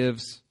that he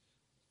gives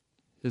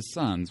his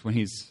sons when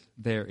he's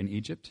there in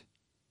Egypt.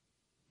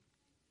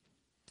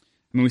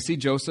 I mean, we see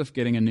Joseph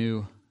getting a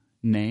new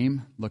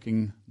name,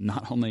 looking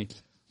not only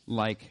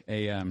like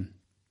an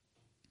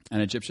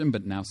Egyptian,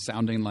 but now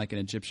sounding like an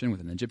Egyptian with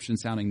an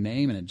Egyptian-sounding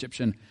name, an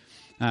Egyptian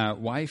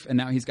wife. And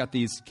now he's got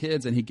these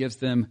kids, and he gives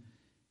them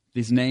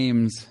these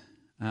names,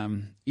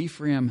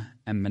 Ephraim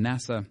and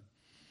Manasseh.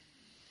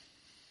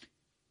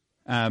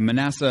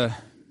 Manasseh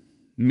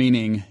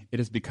meaning, it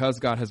is because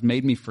God has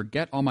made me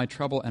forget all my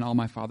trouble and all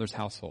my father's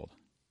household.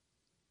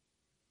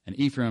 And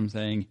Ephraim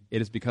saying,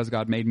 it is because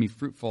God made me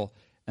fruitful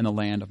in the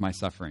land of my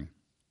suffering.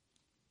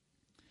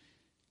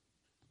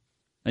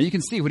 Now you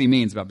can see what he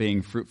means about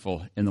being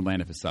fruitful in the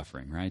land of his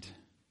suffering, right?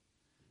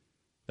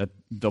 That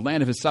the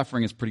land of his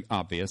suffering is pretty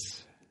obvious,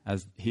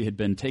 as he had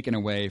been taken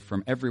away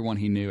from everyone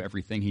he knew,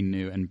 everything he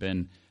knew, and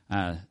been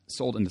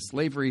sold into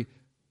slavery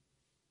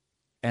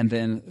and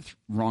then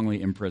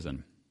wrongly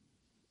imprisoned.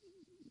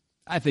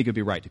 I think it would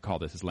be right to call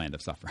this his land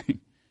of suffering.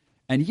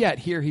 And yet,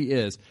 here he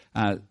is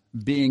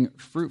being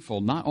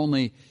fruitful, not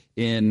only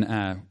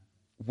in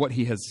what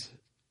he has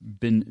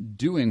been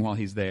doing while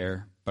he's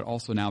there, but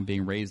also now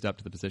being raised up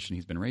to the position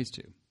he's been raised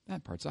to.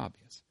 That part's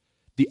obvious.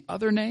 The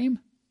other name,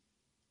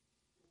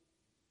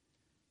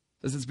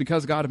 this is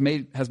because God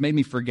has made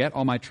me forget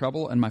all my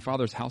trouble and my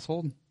father's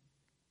household.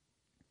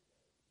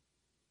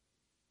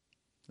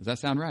 Does that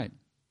sound right?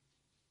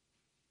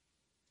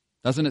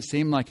 Doesn't it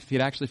seem like if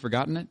he'd actually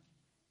forgotten it,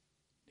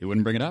 he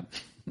wouldn't bring it up?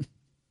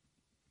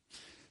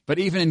 But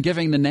even in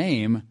giving the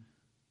name,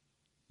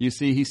 you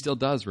see, he still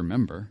does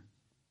remember.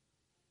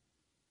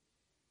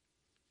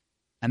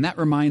 And that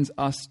reminds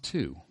us,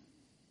 too,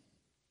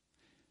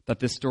 that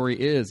this story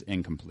is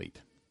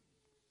incomplete.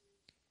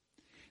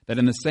 That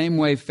in the same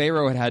way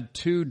Pharaoh had had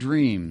 2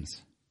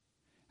 dreams,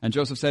 and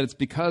Joseph said it's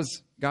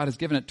because God has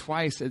given it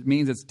twice, it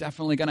means it's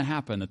definitely going to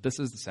happen, that this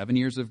is the 7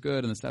 years of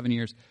good and the 7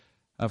 years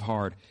of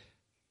hard.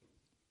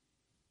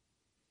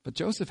 But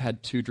Joseph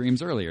had 2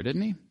 dreams earlier,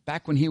 didn't he?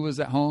 Back when he was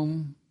at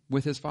home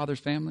with his father's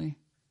family.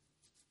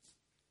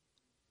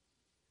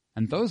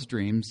 And those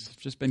dreams have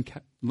just been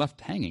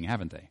left hanging,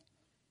 haven't they?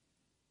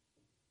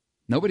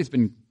 Nobody's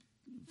been,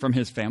 from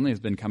his family, has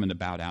been coming to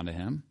bow down to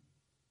him.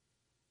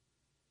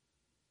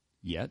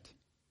 Yet.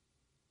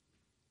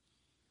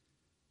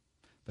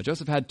 But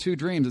Joseph had 2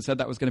 dreams that said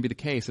that was going to be the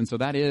case, and so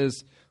that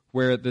is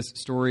where this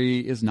story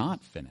is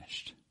not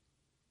finished.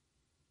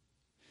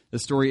 The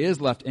story is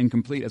left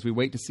incomplete as we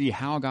wait to see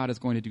how God is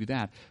going to do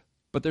that.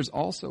 But there's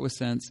also a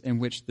sense in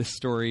which this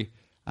story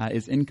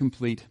is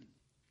incomplete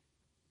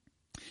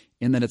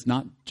in that it's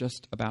not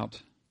just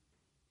about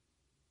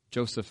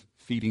Joseph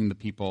feeding the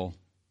people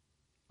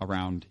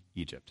around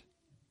Egypt.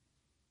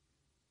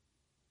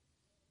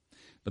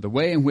 But the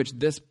way in which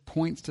this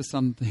points to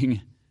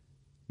something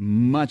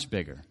much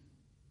bigger,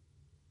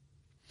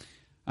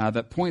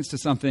 that points to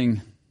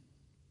something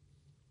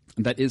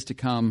that is to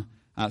come,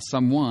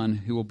 someone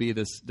who will be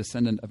this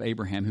descendant of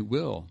Abraham who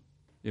will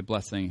be a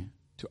blessing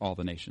to all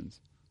the nations.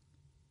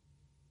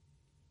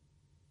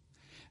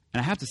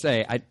 And I have to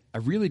say, I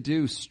really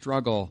do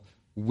struggle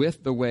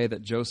with the way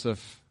that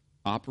Joseph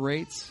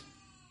operates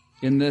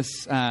in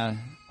this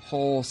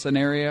whole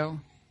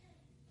scenario.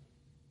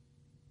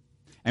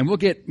 And we'll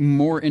get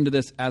more into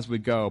this as we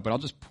go, but I'll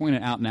just point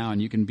it out now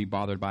and you can be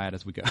bothered by it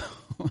as we go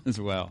as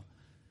well.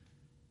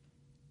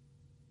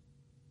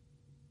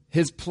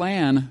 His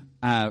plan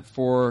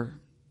for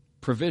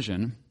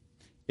provision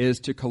is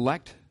to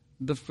collect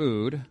the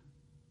food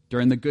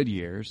during the good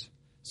years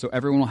so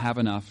everyone will have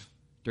enough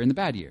during the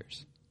bad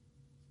years.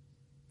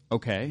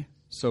 Okay,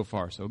 so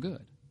far so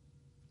good.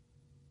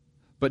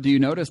 But do you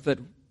notice that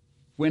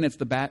when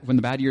the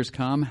bad years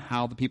come,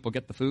 how the people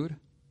get the food?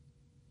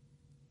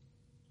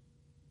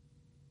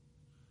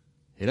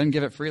 He doesn't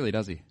give it freely,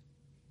 does he?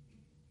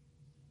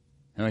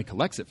 No, he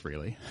collects it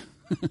freely.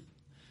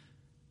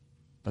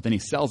 But then he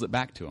sells it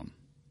back to them.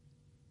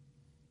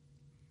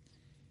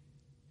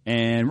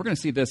 And we're going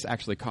to see this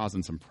actually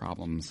causing some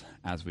problems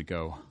as we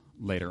go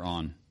later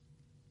on.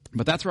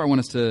 But that's where I want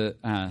us to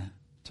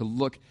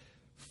look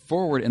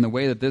forward in the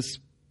way that this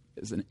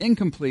is an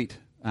incomplete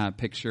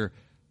picture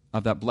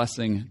of that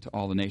blessing to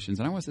all the nations.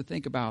 And I want us to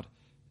think about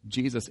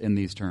Jesus in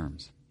these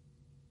terms.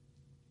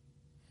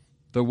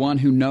 The one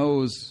who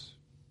knows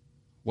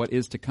what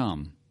is to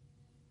come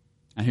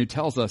and who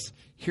tells us,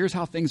 here's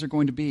how things are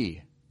going to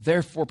be.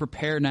 Therefore,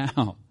 prepare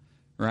now,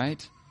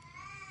 right?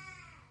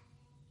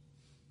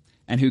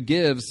 And who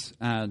gives,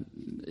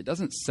 it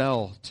doesn't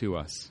sell to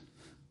us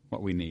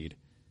what we need,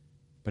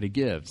 but he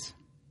gives,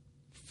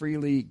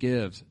 freely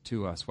gives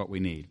to us what we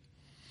need.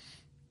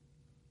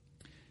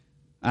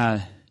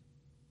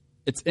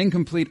 It's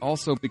incomplete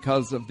also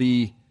because of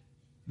the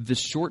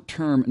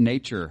short-term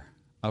nature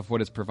of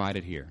what is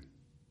provided here.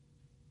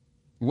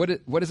 What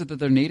is it that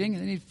they're needing?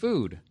 They need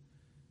food.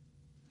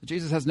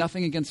 Jesus has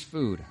nothing against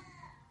food.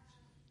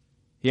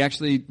 He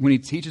actually, when he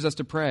teaches us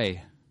to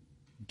pray,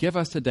 give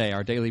us today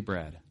our daily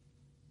bread.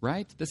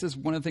 Right? This is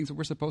one of the things that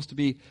we're supposed to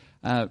be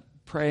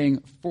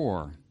praying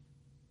for.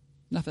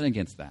 Nothing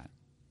against that.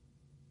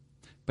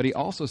 But he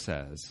also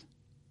says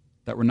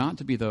that we're not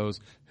to be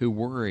those who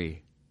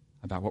worry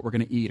about what we're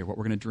going to eat or what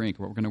we're going to drink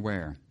or what we're going to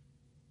wear.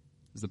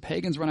 Because the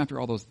pagans run after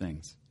all those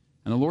things.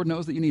 And the Lord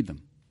knows that you need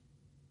them.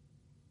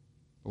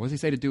 But what does he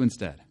say to do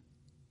instead?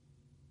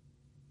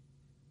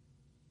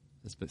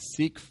 But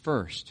seek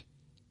first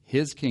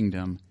his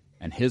kingdom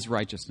and his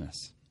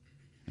righteousness.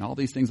 And all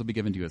these things will be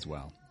given to you as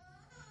well.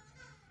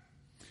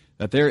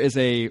 That there is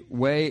a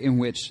way in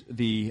which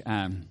the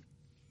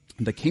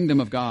kingdom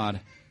of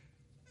God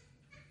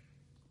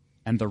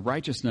and the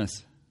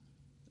righteousness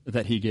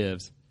that he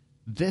gives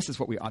This is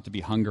what we ought to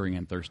be hungering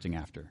and thirsting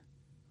after.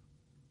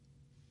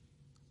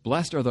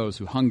 Blessed are those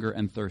who hunger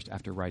and thirst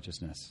after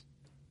righteousness,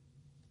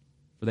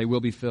 for they will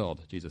be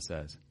filled, Jesus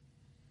says.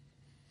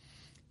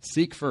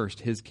 Seek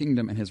first his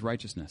kingdom and his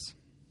righteousness.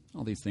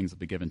 All these things will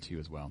be given to you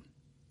as well.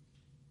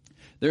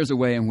 There's a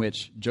way in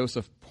which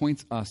Joseph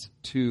points us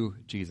to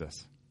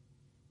Jesus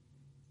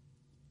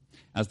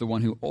as the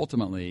one who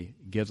ultimately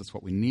gives us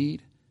what we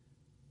need.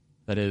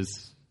 That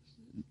is,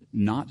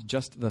 not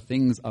just the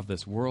things of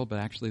this world, but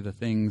actually the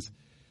things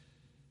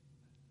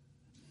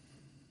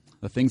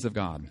of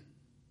God.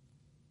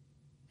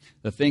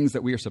 The things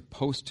that we are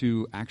supposed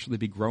to actually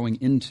be growing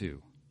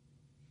into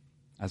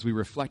as we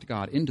reflect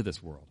God into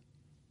this world.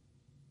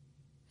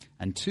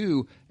 And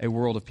to a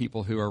world of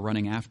people who are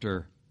running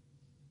after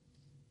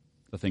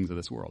the things of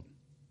this world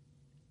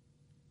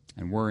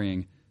and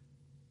worrying,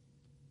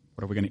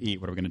 what are we going to eat?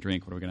 What are we going to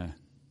drink? What are we going to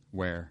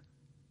wear?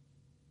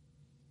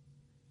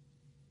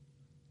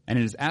 And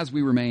it is as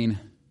we remain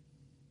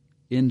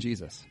in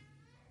Jesus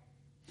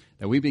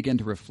that we begin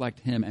to reflect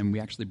him, and we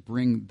actually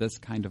bring this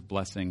kind of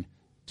blessing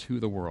to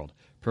the world,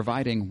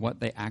 providing what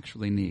they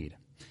actually need.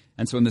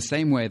 And so in the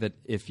same way that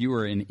if you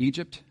were in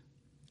Egypt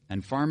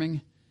and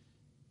farming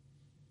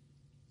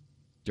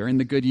during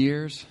the good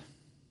years,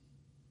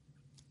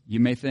 you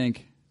may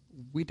think,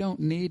 we don't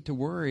need to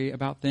worry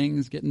about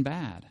things getting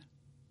bad.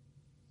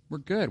 We're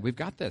good. We've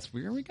got this.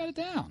 We got it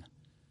down.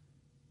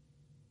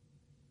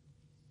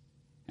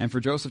 And for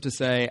Joseph to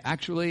say,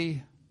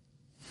 actually,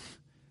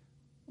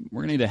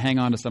 we're going to need to hang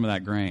on to some of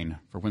that grain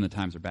for when the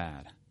times are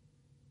bad.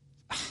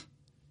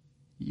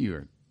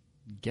 You're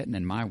getting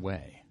in my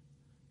way.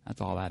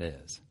 That's all that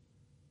is.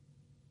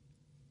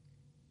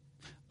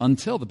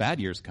 Until the bad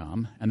years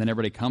come, and then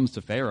everybody comes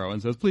to Pharaoh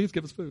and says, please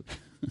give us food.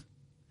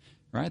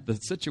 Right? The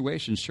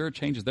situation sure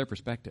changes their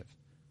perspective.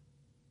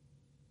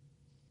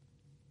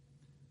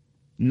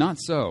 Not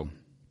so,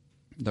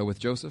 though, with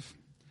Joseph.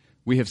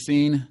 We have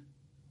seen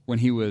when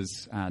he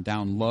was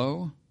down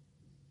low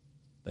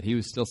that he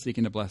was still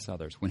seeking to bless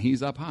others. When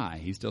he's up high,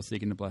 he's still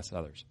seeking to bless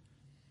others.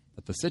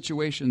 That the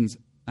situations,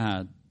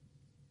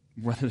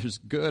 whether there's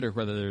good or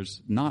whether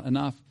there's not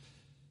enough,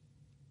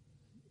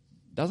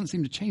 doesn't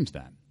seem to change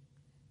that,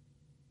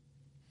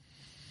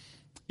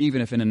 even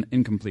if in an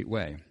incomplete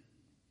way.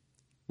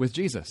 With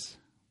Jesus,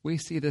 we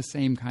see this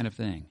same kind of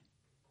thing.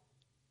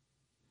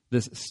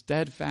 This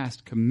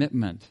steadfast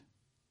commitment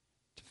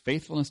to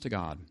faithfulness to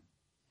God,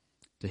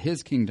 to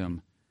his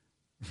kingdom,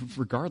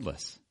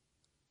 regardless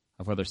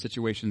of whether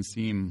situations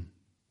seem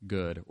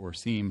good or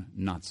seem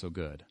not so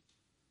good.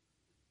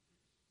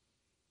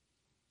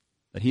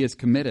 That he is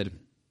committed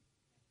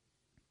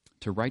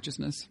to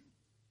righteousness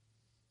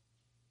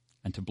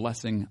and to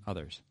blessing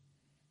others.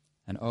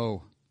 And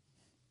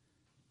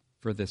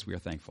for this we are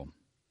thankful.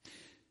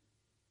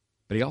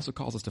 But he also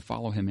calls us to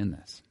follow him in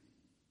this.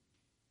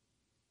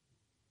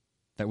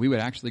 That we would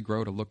actually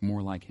grow to look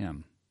more like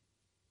him.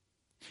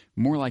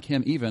 More like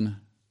him even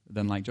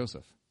than like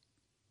Joseph.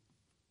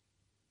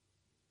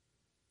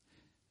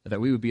 That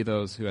we would be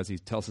those who, as he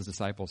tells his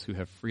disciples, who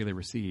have freely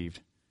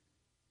received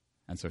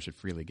and so should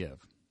freely give.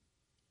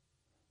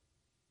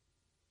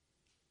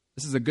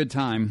 This is a good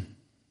time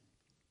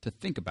to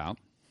think about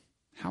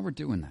how we're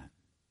doing that.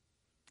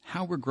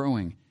 How we're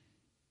growing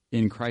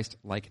in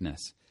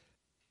Christ-likeness.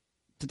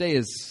 Today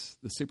is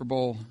the Super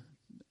Bowl.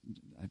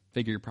 I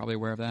figure you're probably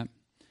aware of that.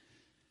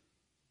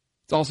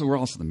 We're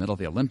also in the middle of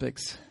the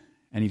Olympics.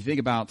 And you think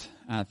about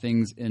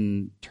things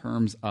in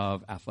terms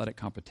of athletic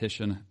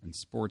competition and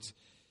sports.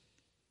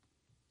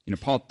 You know,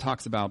 Paul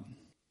talks about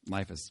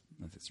life as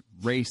this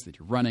race that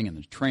you're running and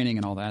there's training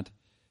and all that.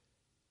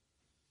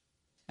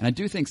 And I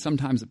do think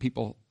sometimes that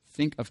people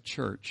think of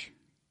church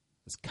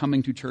as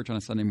coming to church on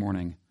a Sunday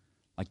morning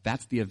like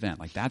that's the event.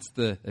 Like that's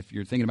if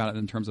you're thinking about it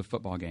in terms of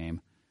football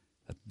game,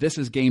 that this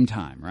is game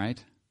time,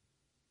 right?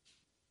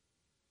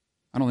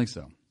 I don't think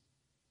so.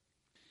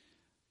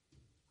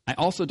 I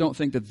also don't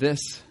think that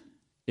this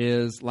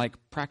is like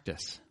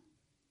practice.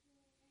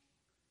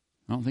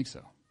 I don't think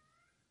so.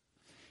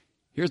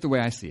 Here's the way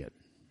I see it.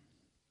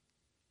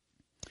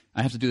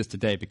 I have to do this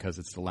today because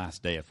it's the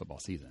last day of football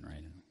season,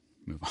 right?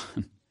 Move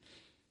on.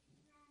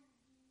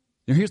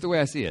 Now, here's the way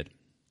I see it,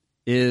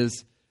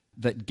 is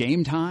that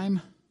game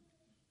time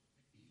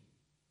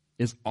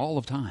is all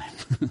of time.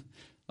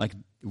 Like,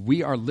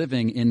 we are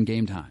living in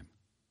game time.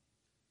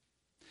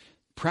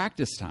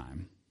 Practice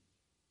time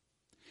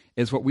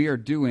is what we are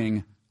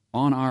doing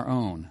on our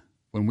own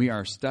when we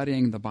are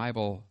studying the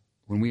Bible,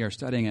 when we are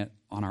studying it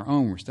on our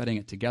own, we're studying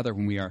it together,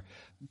 when we are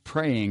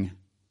praying.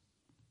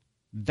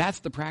 That's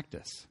the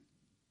practice.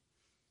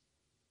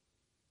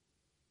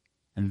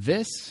 And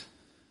this,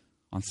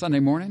 on Sunday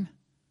morning,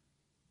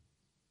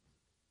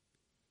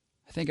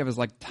 I think of as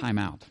like time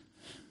out.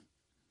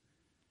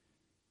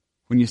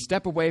 When you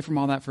step away from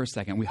all that for a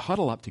second, we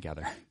huddle up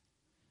together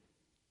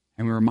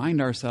and we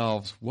remind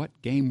ourselves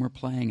what game we're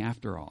playing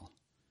after all.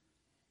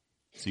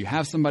 So you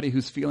have somebody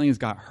whose feelings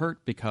got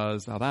hurt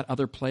because that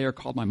other player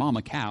called my mom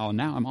a cow, and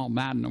now I'm all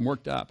mad and I'm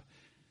worked up.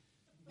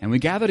 And we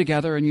gather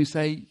together and you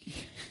say,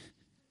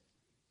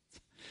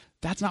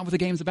 That's not what the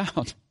game's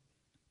about.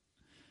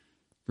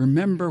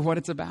 Remember what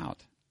it's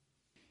about.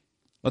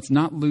 Let's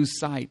not lose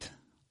sight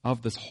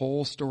of this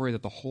whole story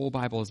that the whole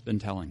Bible has been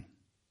telling.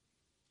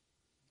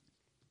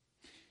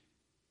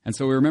 And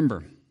so we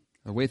remember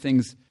the way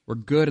things were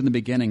good in the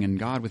beginning, and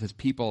God with his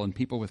people and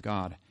people with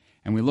God.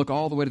 And we look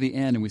all the way to the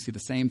end and we see the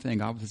same thing,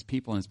 God with his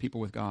people and his people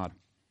with God.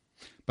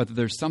 But that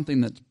there's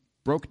something that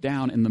broke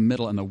down in the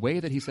middle, and the way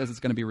that he says it's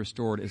going to be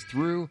restored is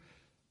through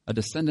a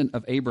descendant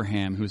of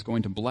Abraham who is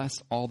going to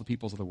bless all the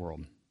peoples of the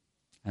world.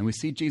 And we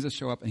see Jesus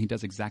show up, and he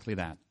does exactly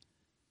that.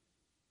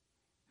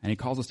 And he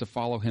calls us to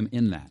follow him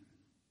in that.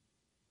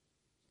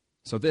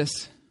 So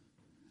this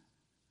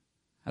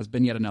has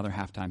been yet another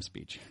halftime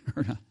speech.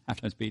 Or not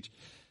halftime speech.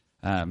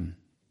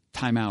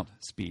 Timeout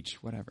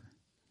speech, whatever.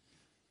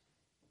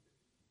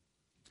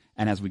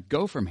 And as we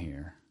go from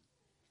here,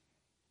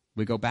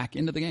 we go back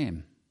into the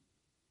game.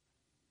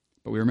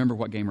 But we remember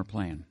what game we're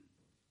playing.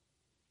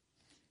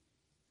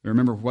 We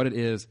remember what it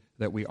is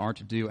that we are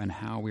to do and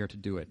how we are to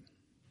do it.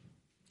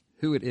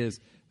 Who it is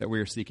that we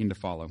are seeking to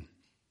follow.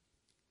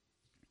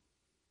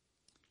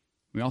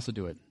 We also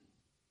do it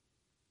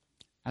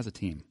as a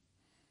team.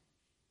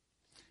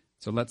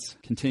 So let's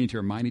continue to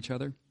remind each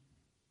other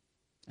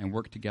and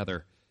work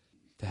together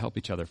to help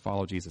each other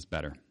follow Jesus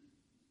better.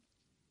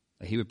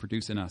 That he would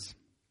produce in us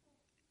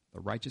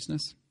the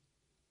righteousness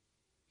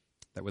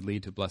that would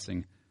lead to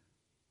blessing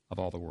of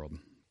all the world.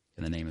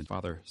 In the name of the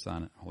Father,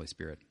 Son, and Holy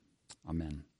Spirit. Amen.